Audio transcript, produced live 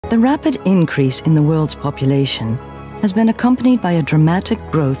The rapid increase in the world's population has been accompanied by a dramatic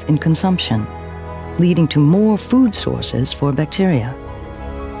growth in consumption, leading to more food sources for bacteria.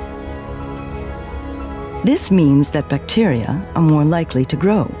 This means that bacteria are more likely to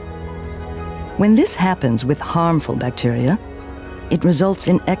grow. When this happens with harmful bacteria, it results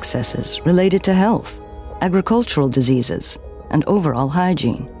in excesses related to health, agricultural diseases, and overall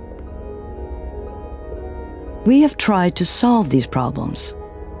hygiene. We have tried to solve these problems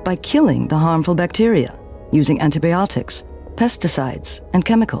by killing the harmful bacteria using antibiotics, pesticides, and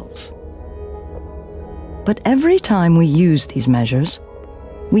chemicals. But every time we use these measures,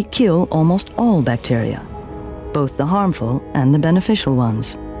 we kill almost all bacteria, both the harmful and the beneficial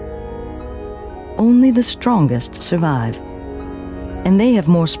ones. Only the strongest survive, and they have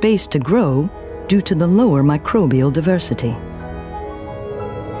more space to grow due to the lower microbial diversity.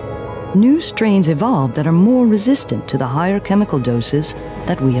 New strains evolved that are more resistant to the higher chemical doses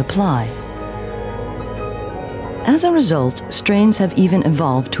that we apply. As a result, strains have even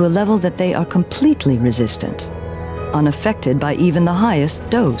evolved to a level that they are completely resistant, unaffected by even the highest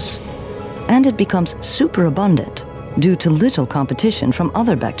dose, and it becomes superabundant due to little competition from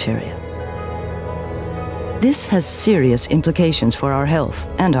other bacteria. This has serious implications for our health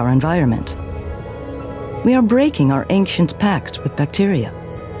and our environment. We are breaking our ancient pact with bacteria,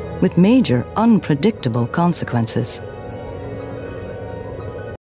 with major unpredictable consequences.